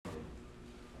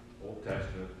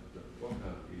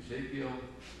Ezekiel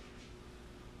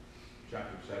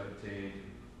chapter 17,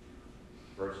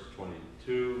 verses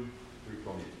 22 through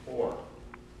 24.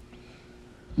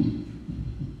 Can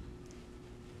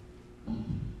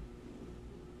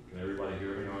everybody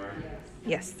hear me all right?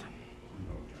 Yes.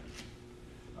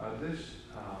 Okay. This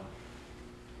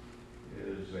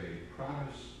is a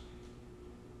promise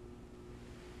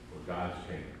for God's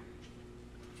kingdom.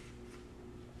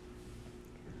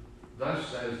 Thus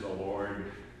says the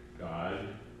Lord God,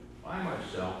 I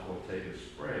myself will take a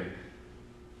sprig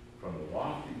from the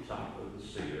lofty top of the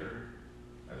cedar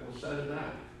and will set it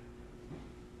out.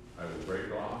 I will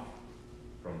break off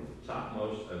from the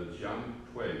topmost of its young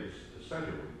twigs a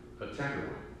tender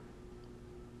one,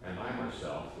 and I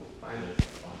myself will plant it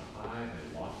on a high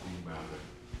and lofty mountain.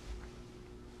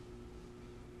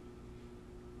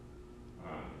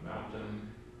 On the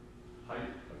mountain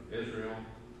height of Israel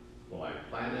will I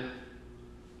plant it,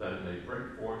 that it may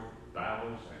bring forth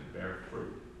boughs and bear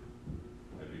fruit,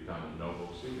 and become a noble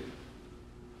cedar.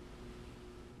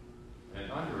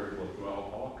 And under it will dwell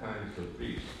all kinds of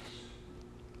beasts.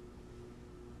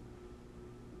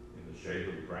 In the shade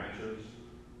of the branches,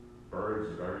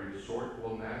 birds of every sort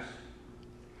will nest,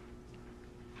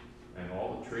 and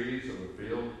all the trees of the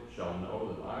field shall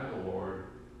know that I, the Lord,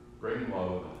 bring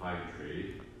low the high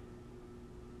tree,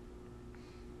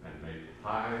 and make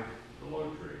high the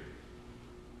low tree.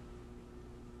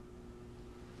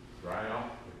 Dry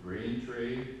up the green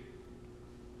tree,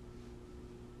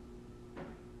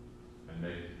 and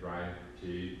make the dry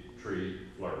tree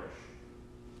flourish.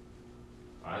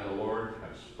 I, the Lord,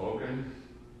 have spoken,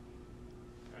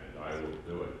 and I will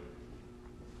do it.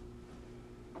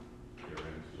 Here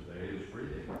ends today's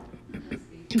reading.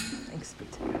 Thanks be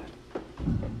to God.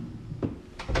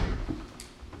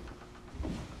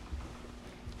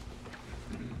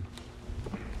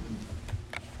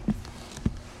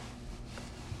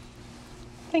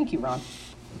 Thank you, Ron.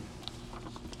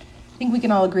 I think we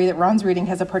can all agree that Ron's reading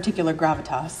has a particular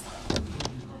gravitas.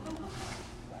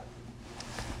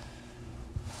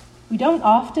 We don't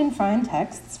often find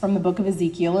texts from the book of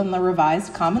Ezekiel in the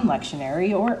Revised Common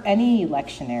Lectionary, or any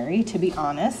lectionary, to be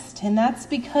honest, and that's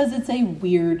because it's a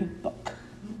weird book.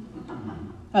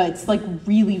 It's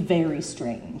really very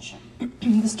strange.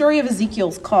 The story of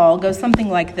Ezekiel's call goes something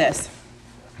like this.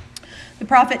 The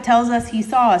prophet tells us he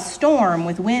saw a storm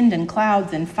with wind and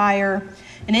clouds and fire,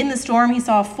 and in the storm he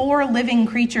saw 4 living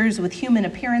creatures with human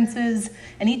appearances,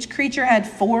 and each creature had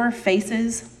 4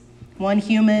 faces. One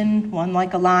human, one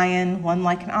like a lion, one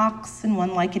like an ox, and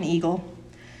one like an eagle.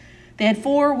 They had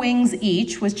 4 wings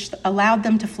each, which allowed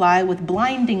them to fly with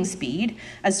blinding speed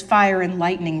as fire and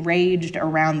lightning raged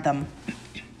around them.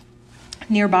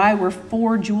 Nearby were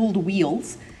 4 jeweled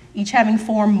wheels, each having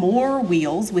 4 more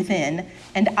wheels within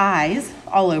and eyes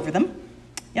all over them.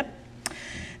 Yep.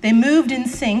 They moved in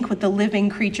sync with the living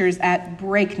creatures at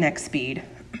breakneck speed.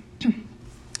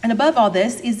 And above all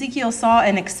this, Ezekiel saw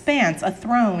an expanse, a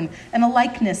throne, and a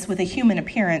likeness with a human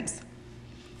appearance.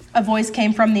 A voice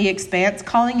came from the expanse,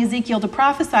 calling Ezekiel to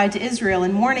prophesy to Israel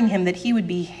and warning him that he would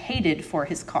be hated for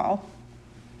his call.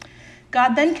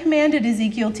 God then commanded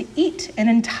Ezekiel to eat an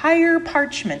entire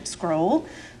parchment scroll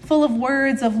full of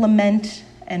words of lament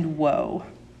and woe.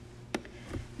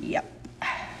 Yep.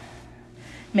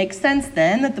 Makes sense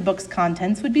then that the book's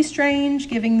contents would be strange,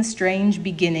 giving the strange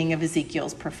beginning of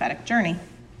Ezekiel's prophetic journey.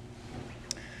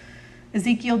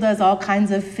 Ezekiel does all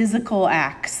kinds of physical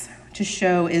acts to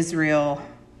show Israel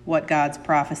what God's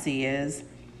prophecy is.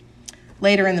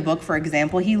 Later in the book, for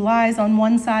example, he lies on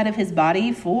one side of his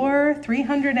body for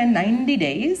 390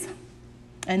 days,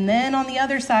 and then on the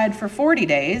other side for 40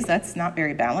 days, that's not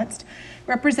very balanced,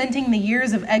 representing the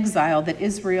years of exile that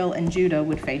Israel and Judah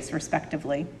would face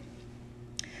respectively.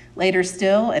 Later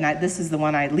still, and this is the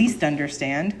one I least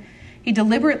understand, he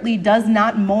deliberately does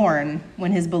not mourn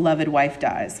when his beloved wife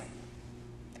dies.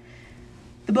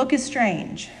 The book is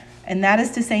strange, and that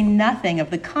is to say nothing of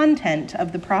the content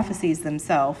of the prophecies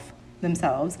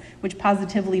themselves, which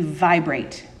positively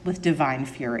vibrate with divine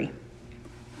fury.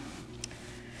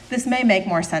 This may make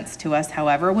more sense to us,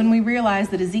 however, when we realize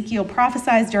that Ezekiel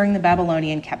prophesied during the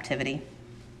Babylonian captivity.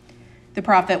 The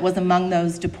prophet was among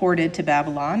those deported to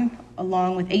Babylon,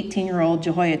 along with 18-year-old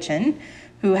Jehoiachin,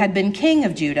 who had been king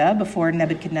of Judah before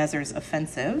Nebuchadnezzar's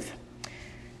offensive.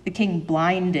 The king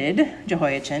blinded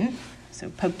Jehoiachin, so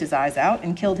poked his eyes out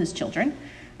and killed his children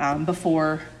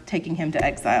before taking him to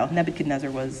exile.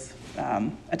 Nebuchadnezzar was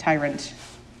a tyrant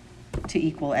to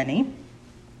equal any.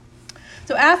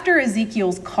 So after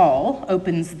Ezekiel's call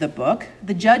opens the book,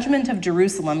 the judgment of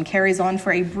Jerusalem carries on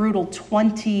for a brutal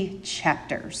 20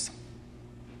 chapters.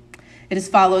 It is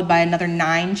followed by another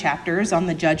 9 chapters on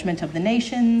the judgment of the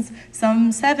nations,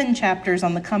 some 7 chapters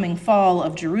on the coming fall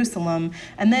of Jerusalem,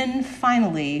 and then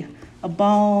finally, a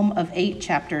balm of 8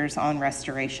 chapters on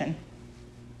restoration.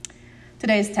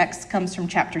 Today's text comes from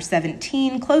chapter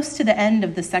 17, close to the end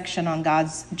of the section on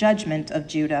God's judgment of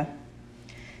Judah.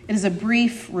 It is a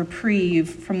brief reprieve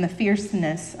from the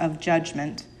fierceness of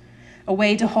judgment, a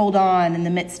way to hold on in the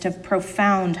midst of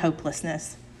profound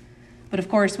hopelessness. But of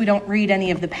course, we don't read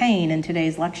any of the pain in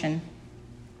today's lection.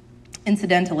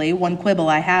 Incidentally, one quibble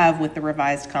I have with the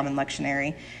Revised Common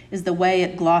Lectionary is the way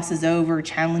it glosses over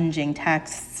challenging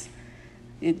texts.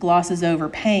 It glosses over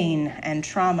pain and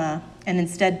trauma, and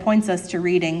instead points us to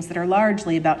readings that are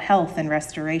largely about health and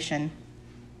restoration.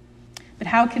 But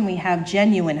how can we have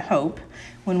genuine hope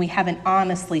when we haven't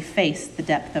honestly faced the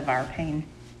depth of our pain?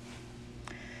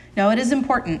 Now, it is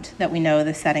important that we know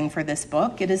the setting for this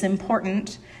book. It is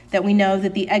important that we know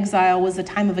that the exile was a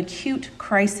time of acute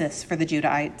crisis for the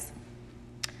Judahites.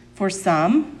 For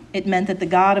some, it meant that the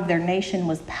God of their nation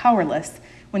was powerless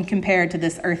when compared to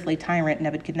this earthly tyrant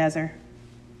Nebuchadnezzar.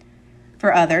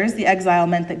 For others, the exile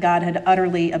meant that God had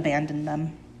utterly abandoned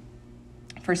them.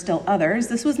 For still others,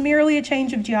 this was merely a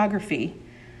change of geography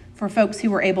for folks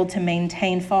who were able to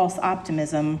maintain false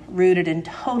optimism rooted in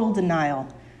total denial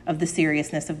of the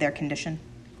seriousness of their condition.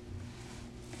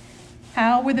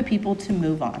 How were the people to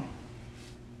move on?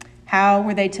 How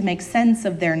were they to make sense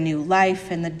of their new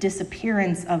life and the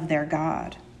disappearance of their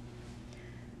God?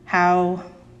 How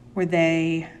were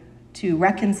they to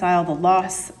reconcile the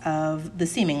loss of, the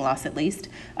seeming loss at least,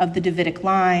 of the Davidic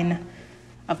line,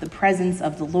 of the presence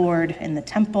of the Lord in the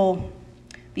temple?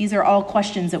 These are all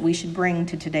questions that we should bring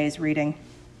to today's reading.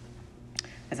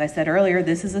 As I said earlier,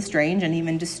 this is a strange and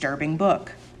even disturbing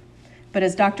book. But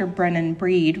as Dr. Brennan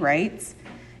Breed writes,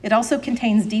 it also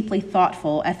contains deeply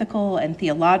thoughtful ethical and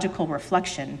theological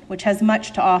reflection, which has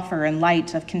much to offer in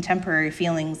light of contemporary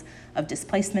feelings of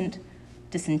displacement,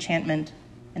 disenchantment,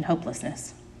 and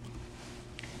hopelessness.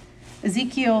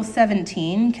 Ezekiel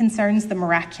 17 concerns the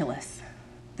miraculous,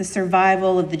 the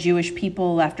survival of the Jewish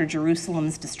people after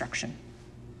Jerusalem's destruction.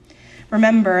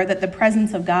 Remember that the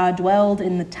presence of God dwelled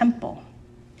in the temple.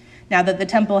 Now that the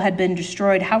temple had been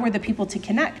destroyed, how were the people to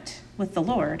connect with the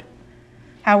Lord?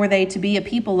 How were they to be a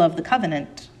people of the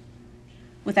covenant?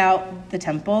 Without the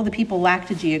temple, the people lacked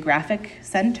a geographic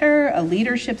center, a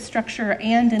leadership structure,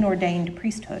 and an ordained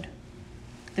priesthood.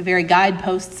 The very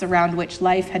guideposts around which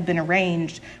life had been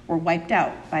arranged were wiped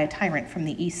out by a tyrant from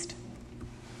the east.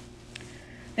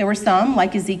 There were some,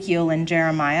 like Ezekiel and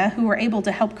Jeremiah, who were able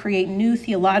to help create new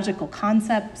theological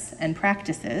concepts and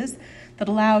practices that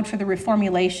allowed for the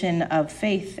reformulation of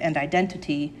faith and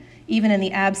identity, even in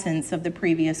the absence of the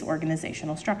previous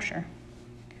organizational structure.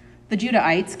 The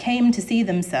Judahites came to see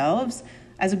themselves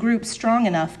as a group strong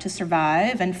enough to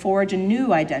survive and forge a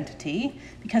new identity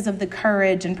because of the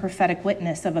courage and prophetic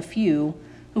witness of a few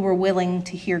who were willing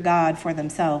to hear God for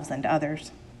themselves and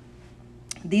others.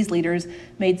 These leaders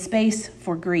made space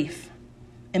for grief,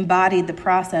 embodied the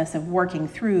process of working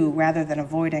through rather than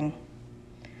avoiding.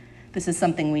 This is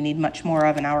something we need much more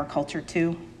of in our culture,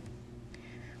 too.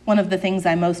 One of the things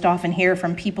I most often hear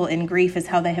from people in grief is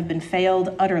how they have been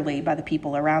failed utterly by the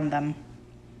people around them.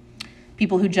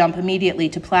 People who jump immediately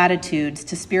to platitudes,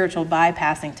 to spiritual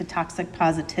bypassing, to toxic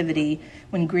positivity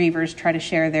when grievers try to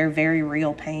share their very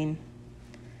real pain.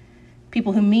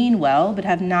 People who mean well but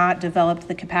have not developed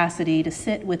the capacity to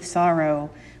sit with sorrow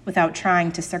without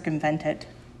trying to circumvent it.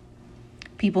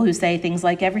 People who say things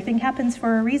like, everything happens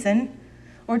for a reason,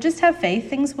 or just have faith,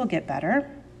 things will get better.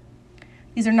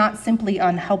 These are not simply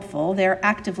unhelpful, they're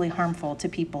actively harmful to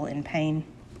people in pain.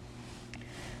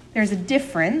 There's a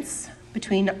difference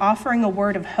between offering a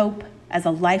word of hope as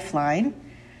a lifeline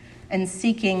and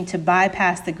seeking to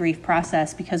bypass the grief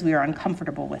process because we are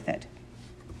uncomfortable with it.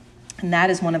 And that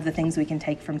is one of the things we can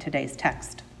take from today's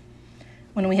text.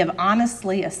 When we have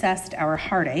honestly assessed our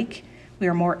heartache, we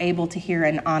are more able to hear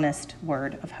an honest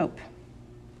word of hope.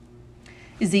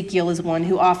 Ezekiel is one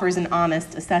who offers an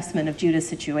honest assessment of Judah's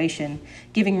situation,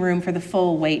 giving room for the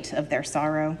full weight of their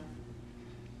sorrow.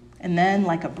 And then,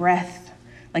 like a breath,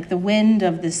 like the wind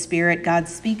of the Spirit, God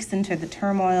speaks into the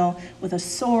turmoil with a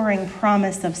soaring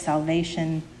promise of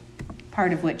salvation,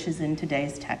 part of which is in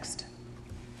today's text.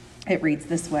 It reads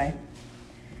this way.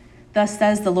 Thus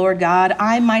says the Lord God,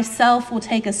 I myself will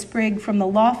take a sprig from the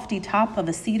lofty top of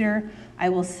a cedar. I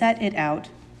will set it out.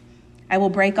 I will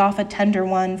break off a tender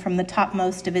one from the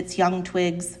topmost of its young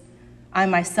twigs. I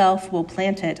myself will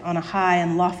plant it on a high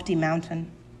and lofty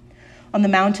mountain. On the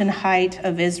mountain height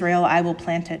of Israel I will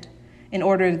plant it, in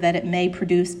order that it may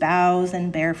produce boughs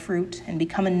and bear fruit and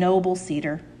become a noble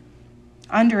cedar.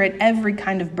 Under it, every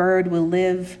kind of bird will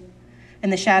live. In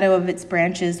the shadow of its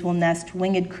branches will nest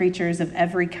winged creatures of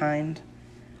every kind.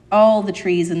 All the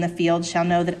trees in the field shall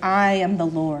know that I am the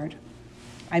Lord.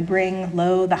 I bring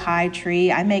low the high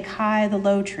tree, I make high the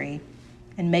low tree,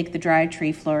 and make the dry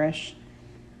tree flourish.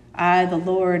 I, the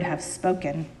Lord, have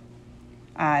spoken.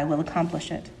 I will accomplish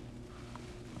it.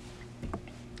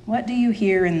 What do you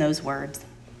hear in those words?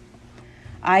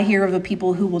 I hear of a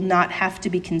people who will not have to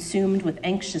be consumed with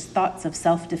anxious thoughts of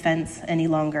self-defense any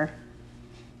longer.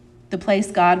 The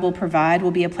place God will provide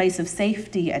will be a place of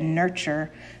safety and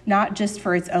nurture, not just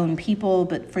for its own people,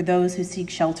 but for those who seek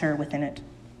shelter within it.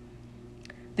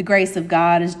 The grace of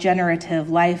God is generative,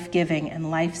 life-giving,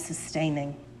 and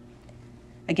life-sustaining.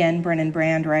 Again, Brennan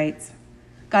Brand writes,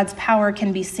 God's power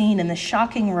can be seen in the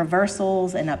shocking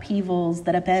reversals and upheavals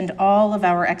that upend all of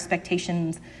our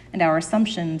expectations and our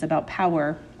assumptions about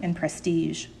power and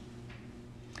prestige.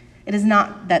 It is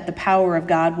not that the power of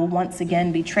God will once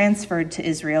again be transferred to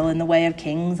Israel in the way of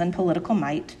kings and political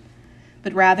might,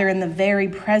 but rather in the very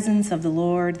presence of the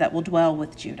Lord that will dwell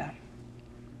with Judah.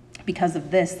 Because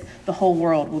of this, the whole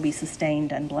world will be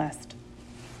sustained and blessed.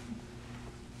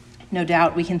 No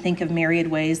doubt we can think of myriad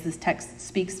ways this text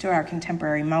speaks to our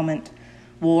contemporary moment.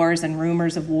 Wars and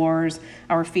rumors of wars,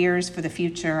 our fears for the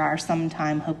future, our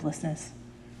sometime hopelessness.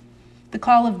 The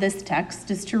call of this text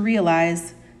is to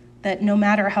realize that no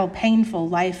matter how painful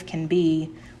life can be,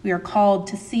 we are called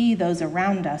to see those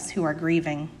around us who are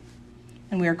grieving,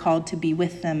 and we are called to be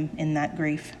with them in that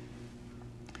grief.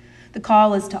 The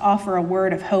call is to offer a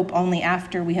word of hope only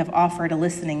after we have offered a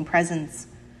listening presence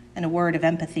and a word of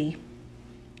empathy,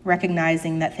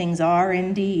 recognizing that things are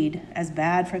indeed as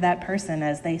bad for that person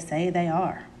as they say they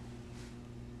are.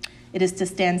 It is to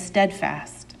stand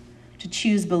steadfast, to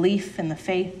choose belief in the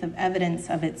faith of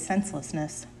evidence of its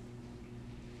senselessness.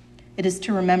 It is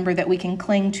to remember that we can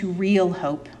cling to real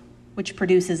hope, which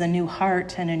produces a new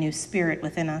heart and a new spirit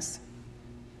within us.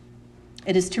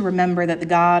 It is to remember that the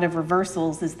God of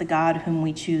reversals is the God whom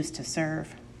we choose to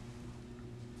serve.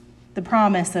 The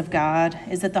promise of God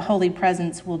is that the holy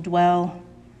presence will dwell,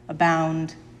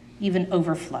 abound, even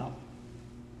overflow.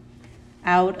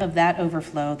 Out of that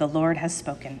overflow, the Lord has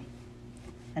spoken,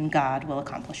 and God will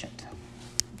accomplish it.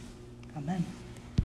 Amen.